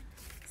coach,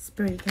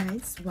 spirit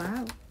guides.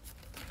 Wow.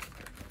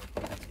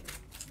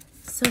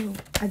 So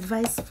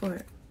advice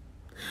for,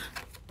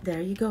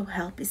 there you go,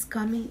 help is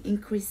coming,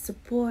 increase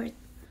support,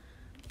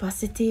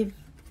 positive,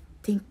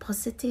 think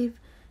positive.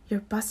 Your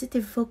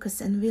positive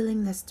focus and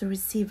willingness to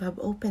receive have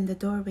opened the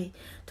doorway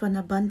to an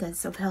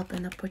abundance of help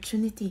and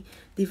opportunity.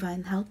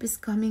 Divine help is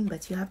coming,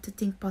 but you have to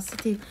think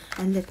positive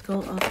and let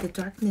go of the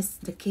darkness,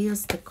 the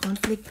chaos, the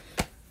conflict.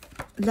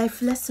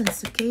 Life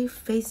lessons, okay?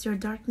 Face your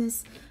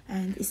darkness,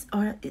 and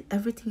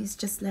everything is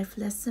just life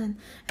lesson.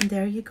 And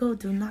there you go.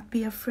 Do not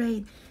be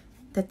afraid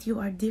that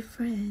you are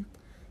different.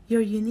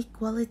 Your unique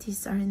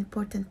qualities are an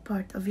important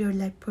part of your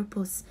life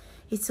purpose.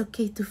 It's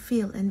okay to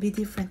feel and be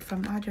different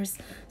from others.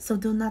 So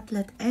do not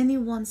let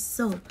anyone's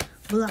soul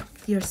block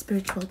your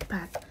spiritual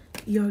path.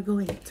 You're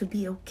going to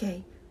be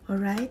okay, all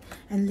right?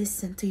 And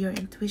listen to your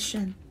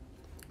intuition.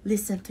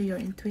 Listen to your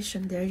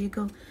intuition. There you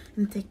go.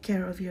 And take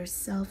care of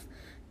yourself.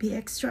 Be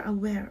extra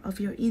aware of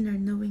your inner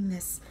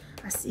knowingness,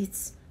 as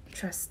it's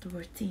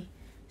trustworthy.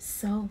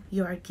 So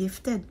you are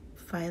gifted.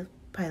 Pile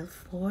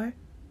 4.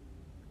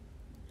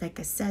 Like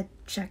I said,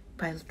 check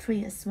pile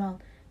 3 as well,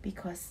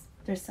 because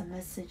there's a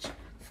message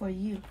for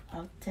you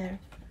out there.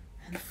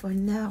 And for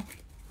now,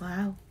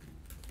 wow,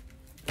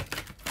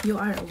 you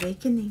are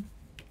awakening.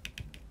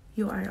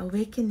 You are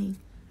awakening.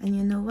 And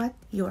you know what?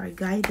 You are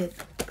guided.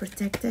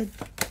 protected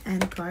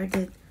and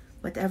guarded.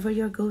 Whatever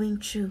you're going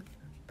through,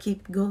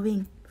 keep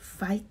going.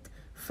 Fight,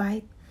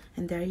 fight.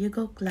 And there you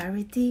go,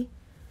 clarity.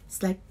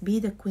 It's like be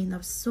the Queen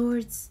of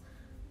Swords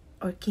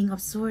or King of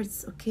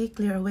Swords. Okay,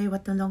 clear away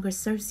what no longer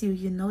serves you.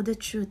 You know the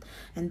truth,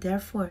 and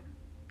therefore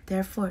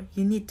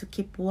you need to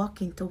keep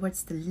walking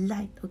towards the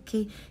light.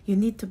 Okay, you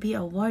need to be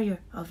a warrior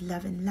of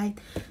love and light.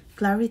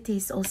 Clarity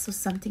is also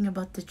something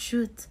about the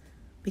truth,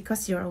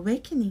 because you're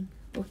awakening.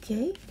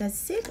 Okay,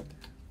 that's it.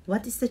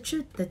 What is the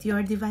truth? That you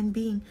are divine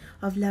being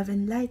of love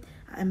and light.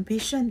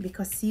 Ambition,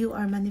 because you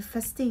are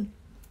manifesting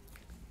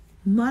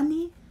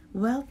money,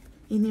 wealth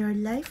in your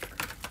life.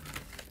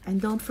 And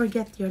don't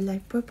forget your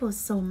life purpose.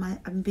 So my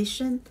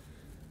ambition,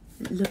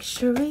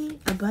 luxury,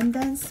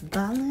 abundance,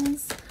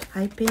 balance,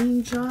 high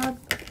paying job,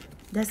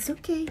 that's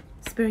okay.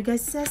 Spirit guide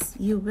says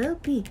you will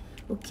be.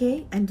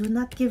 Okay, and do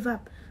not give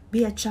up.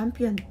 Be a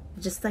champion,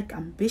 just like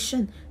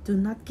ambition. Do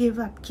not give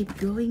up. Keep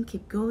going,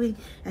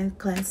 and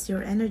cleanse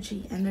your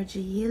energy.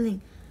 Energy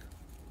healing.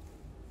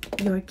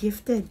 You're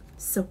gifted,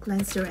 so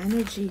cleanse your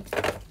energy.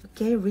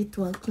 Okay,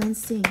 ritual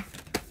cleansing.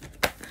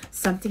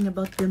 Something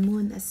about the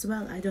moon as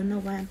well. I don't know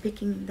why I'm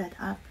picking that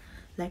up.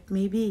 Like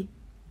maybe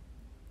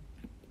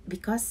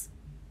because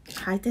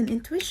heightened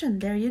intuition.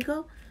 There you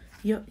go.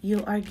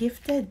 You are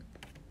gifted.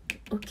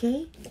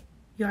 Okay,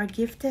 you are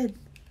gifted.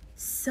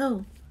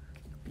 So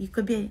you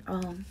could be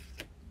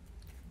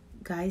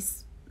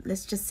guys,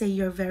 let's just say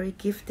you're very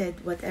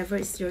gifted. Whatever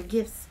is your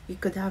gifts, you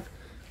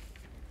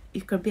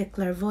could be a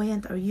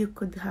clairvoyant, or you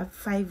could have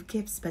 5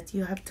 gifts, but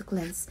you have to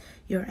cleanse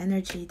your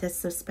energy.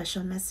 That's a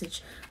special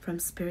message from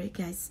spirit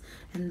guys.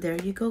 And there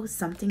you go,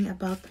 something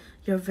about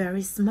you're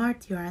very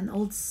smart, you're an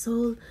old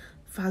soul.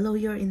 Follow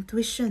your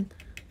intuition,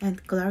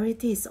 and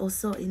clarity is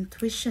also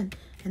intuition,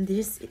 and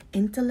this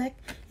intellect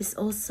is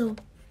also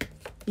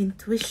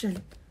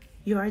intuition.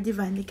 You are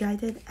divinely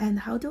guided.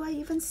 And how do I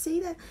even say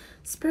that,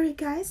 spirit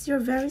guys? You're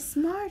very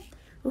smart.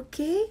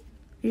 Okay,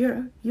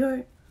 you're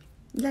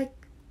like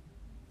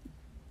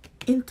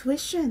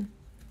intuition.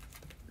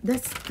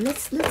 Let's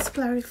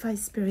clarify,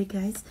 spirit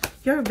guys.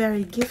 You're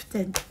very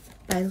gifted.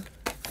 Pile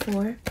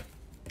 4.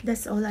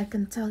 That's all I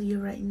can tell you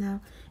right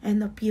now.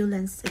 And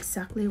opulence,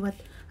 exactly what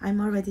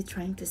I'm already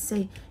trying to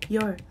say.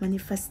 You're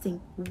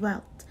manifesting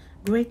wealth.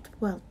 Great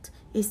wealth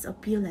is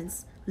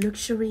opulence,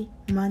 luxury,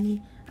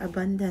 money,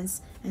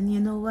 abundance. And you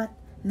know what?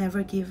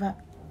 Never give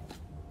up.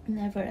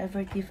 Never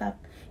ever give up.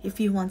 If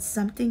you want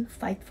something,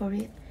 fight for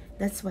it.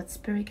 That's what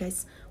spirit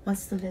guys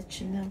wants to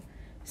let you know.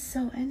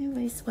 So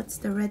anyways, what's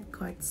the red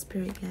card,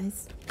 spirit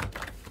guys?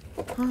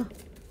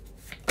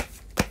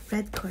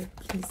 Red card,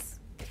 please.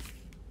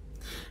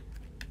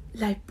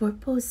 Life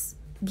purpose,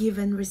 give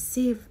and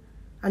receive.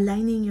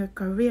 Aligning your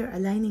career,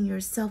 aligning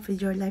yourself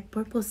with your life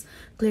purpose,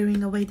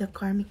 clearing away the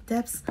karmic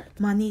debts.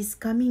 Money is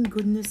coming,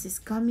 good news is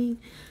coming.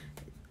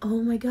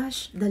 Oh my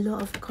gosh, the law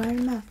of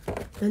karma.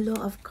 The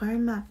law of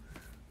karma.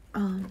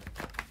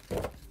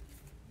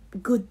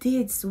 Good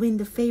deeds win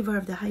the favor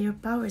of the higher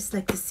powers,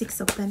 like the 6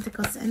 of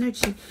Pentacles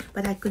energy.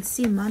 But I could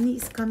see money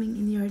is coming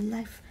in your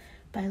life.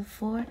 Pile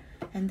 4.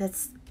 And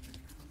that's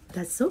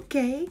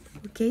okay.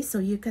 Okay, so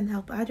you can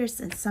help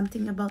others. And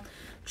something about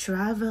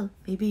travel.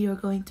 Maybe you're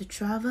going to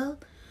travel,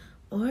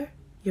 or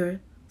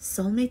your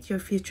soulmate, your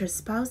future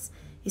spouse,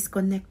 is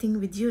connecting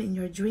with you in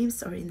your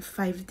dreams or in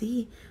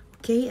 5D.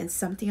 Okay, and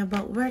something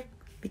about work,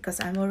 because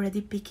I'm already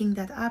picking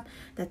that up,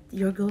 that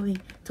you're going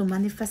to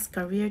manifest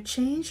career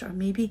change, or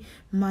maybe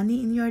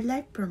money in your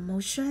life,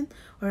 promotion,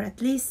 or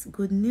at least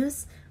good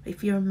news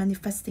if you're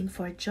manifesting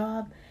for a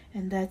job.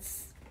 And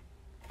that's,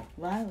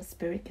 wow,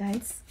 spirit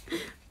guides.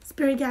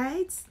 Spirit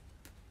guides.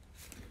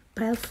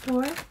 Pile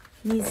 4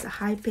 needs a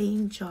high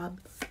paying job.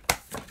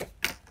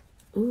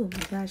 Oh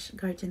my gosh,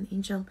 guardian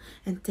angel.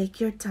 And take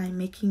your time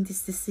making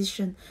this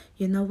decision.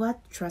 You know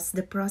what? Trust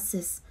the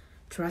process.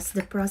 Trust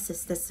the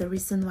process. That's the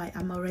reason why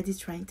I'm already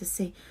trying to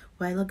say a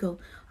while ago.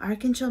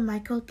 Archangel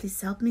Michael,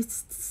 please help me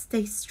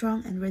stay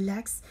strong and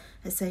relaxed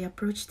as I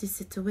approach this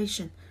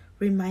situation.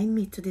 Remind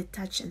me to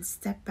detach and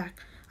step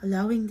back,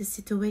 allowing the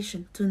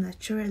situation to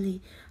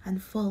naturally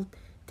unfold.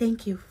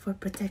 Thank you for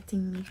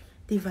protecting me.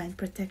 Divine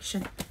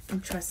protection,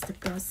 and trust the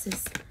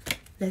process.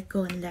 Let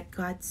go and let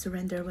God.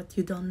 Surrender what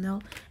you don't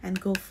know and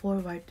go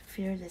forward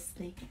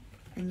fearlessly.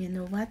 And you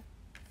know what?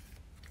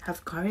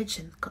 Have courage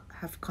and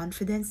have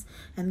confidence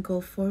and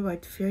go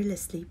forward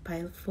fearlessly.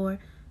 Pile 4.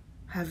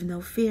 Have no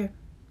fear.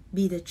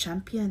 Be the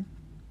champion.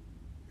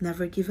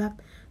 Never give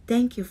up.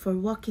 Thank you for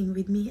walking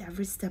with me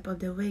every step of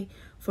the way,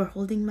 for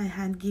holding my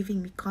hand,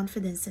 giving me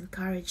confidence and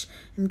courage,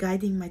 and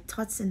guiding my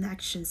thoughts and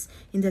actions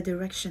in the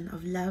direction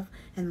of love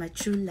and my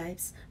true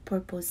life's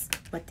purpose.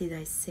 What did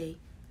I say?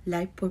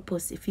 Life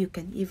purpose, if you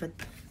can even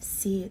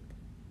see it,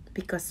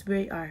 because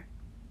we are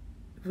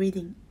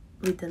reading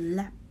with the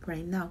lap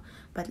right now.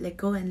 But let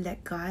go and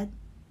let God,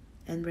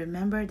 and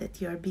remember that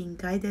you are being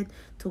guided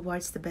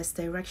towards the best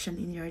direction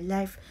in your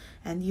life,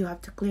 and you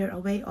have to clear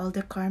away all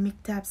the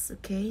karmic tabs,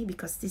 okay?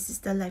 Because this is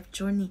the life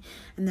journey.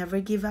 And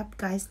never give up,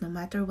 guys. No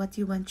matter what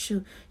you went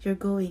through, you're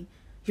going.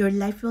 Your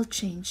life will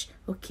change,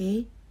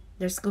 okay?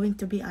 There's going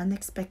to be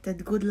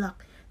unexpected good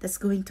luck that's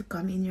going to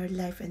come in your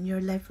life, and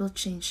your life will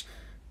change.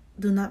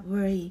 Do not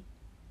worry.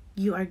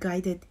 You are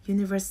guided.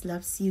 Universe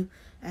loves you,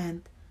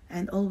 and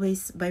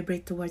always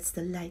vibrate towards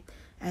the light,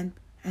 and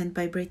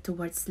vibrate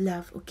towards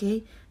love,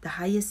 okay? The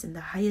highest and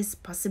the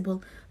highest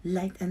possible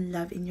light and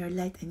love in your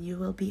light, and you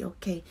will be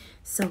okay.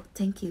 So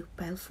thank you,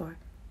 pile 4.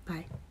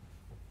 Bye.